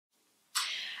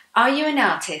Are you an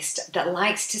artist that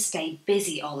likes to stay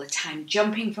busy all the time,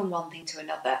 jumping from one thing to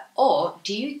another, or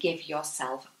do you give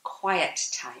yourself quiet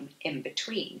time in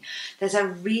between? There's a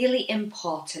really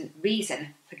important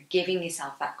reason for giving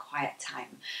yourself that quiet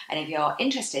time. And if you're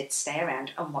interested, stay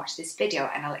around and watch this video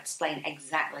and I'll explain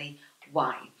exactly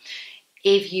why.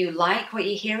 If you like what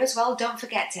you hear as well, don't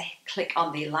forget to click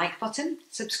on the like button,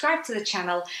 subscribe to the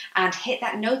channel and hit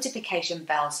that notification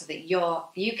bell so that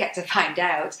you get to find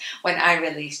out when I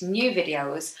release new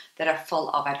videos that are full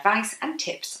of advice and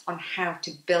tips on how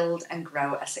to build and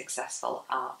grow a successful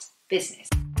art business.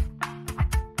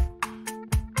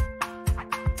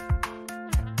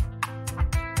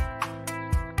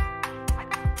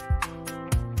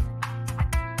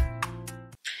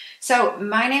 So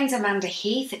my name's Amanda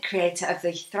Heath, creator of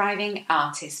the Thriving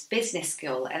Artist Business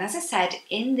School. And as I said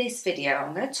in this video,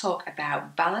 I'm going to talk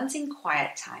about balancing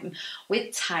quiet time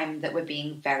with time that we're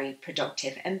being very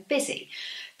productive and busy.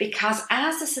 Because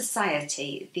as a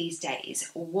society these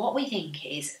days, what we think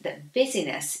is that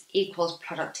busyness equals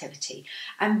productivity,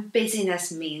 and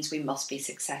busyness means we must be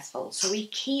successful. So we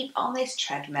keep on this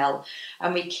treadmill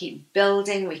and we keep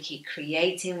building, we keep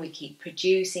creating, we keep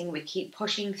producing, we keep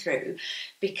pushing through,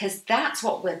 because that's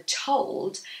what we're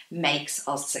told makes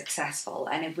us successful.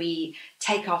 And if we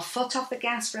take our foot off the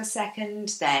gas for a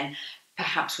second, then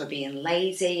perhaps we're being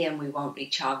lazy and we won't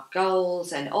reach our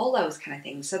goals and all those kind of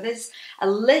things. So there's a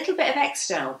little bit of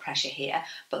external pressure here,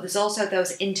 but there's also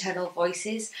those internal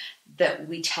voices that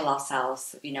we tell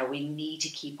ourselves, you know, we need to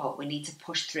keep up, we need to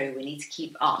push through, we need to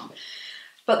keep on.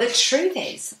 But the truth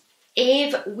is,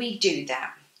 if we do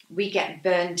that, we get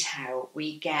burnt out,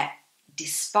 we get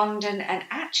despondent, and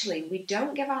actually we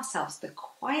don't give ourselves the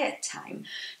quiet time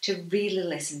to really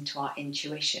listen to our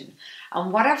intuition.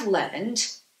 And what I've learned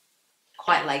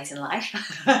quite late in life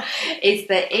is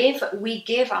that if we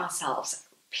give ourselves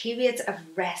periods of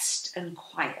rest and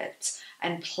quiet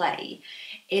and play,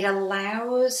 it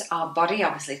allows our body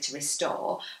obviously to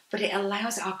restore, but it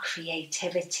allows our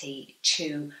creativity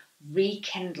to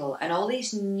rekindle and all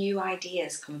these new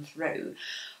ideas come through.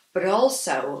 But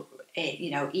also,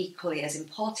 equally as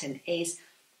important is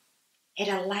it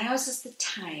allows us the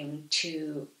time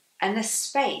to and the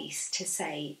space to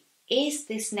say, is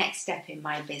this next step in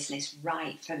my business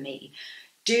right for me?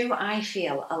 Do I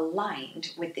feel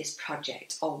aligned with this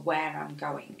project or where I'm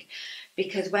going?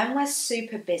 Because when we're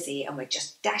super busy and we're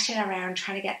just dashing around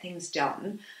trying to get things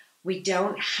done, we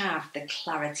don't have the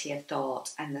clarity of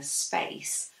thought and the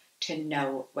space to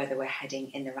know whether we're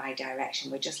heading in the right direction.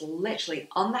 We're just literally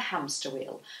on the hamster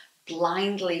wheel,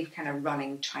 blindly kind of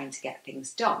running, trying to get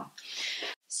things done.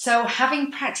 So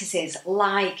having practices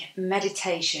like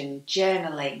meditation,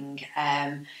 journaling,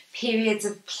 periods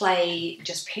of play,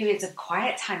 just periods of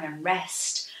quiet time and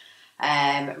rest,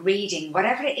 reading,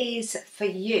 whatever it is for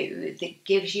you that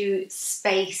gives you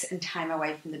space and time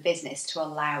away from the business to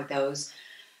allow those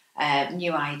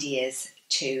new ideas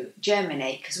to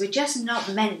germinate, because we're just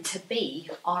not meant to be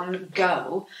on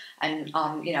go and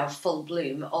on full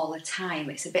bloom all the time.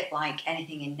 It's a bit like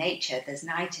anything in nature. There's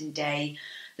night and day,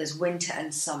 there's winter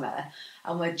and summer,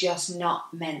 and we're just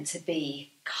not meant to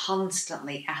be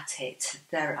constantly at it.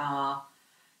 There are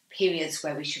periods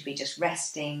where we should be just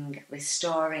resting,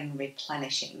 restoring,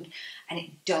 replenishing, and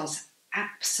it does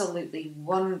absolutely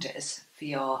wonders for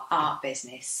your art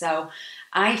business. So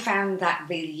I found that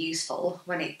really useful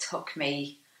when it took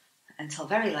me until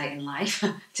very late in life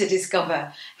to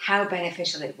discover how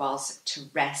beneficial it was to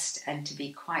rest and to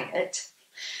be quiet.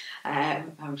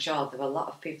 I'm sure there were a lot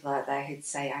of people out there who'd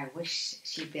say, I wish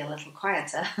she'd be a little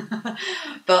quieter.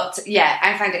 But yeah,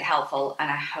 I find it helpful and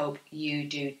I hope you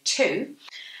do too.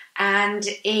 And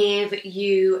if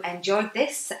you enjoyed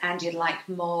this and you'd like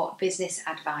more business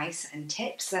advice and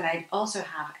tips, then I also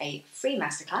have a free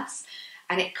masterclass,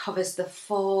 and it covers the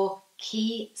 4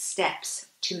 key steps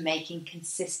to making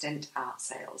consistent art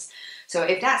sales. So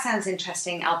if that sounds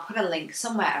interesting, I'll put a link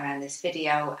somewhere around this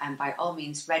video, and by all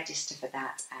means register for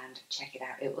that and check it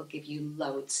out. It will give you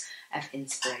loads of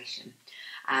inspiration.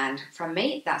 And from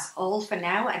me, that's all for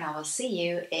now, and I will see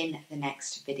you in the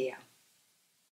next video.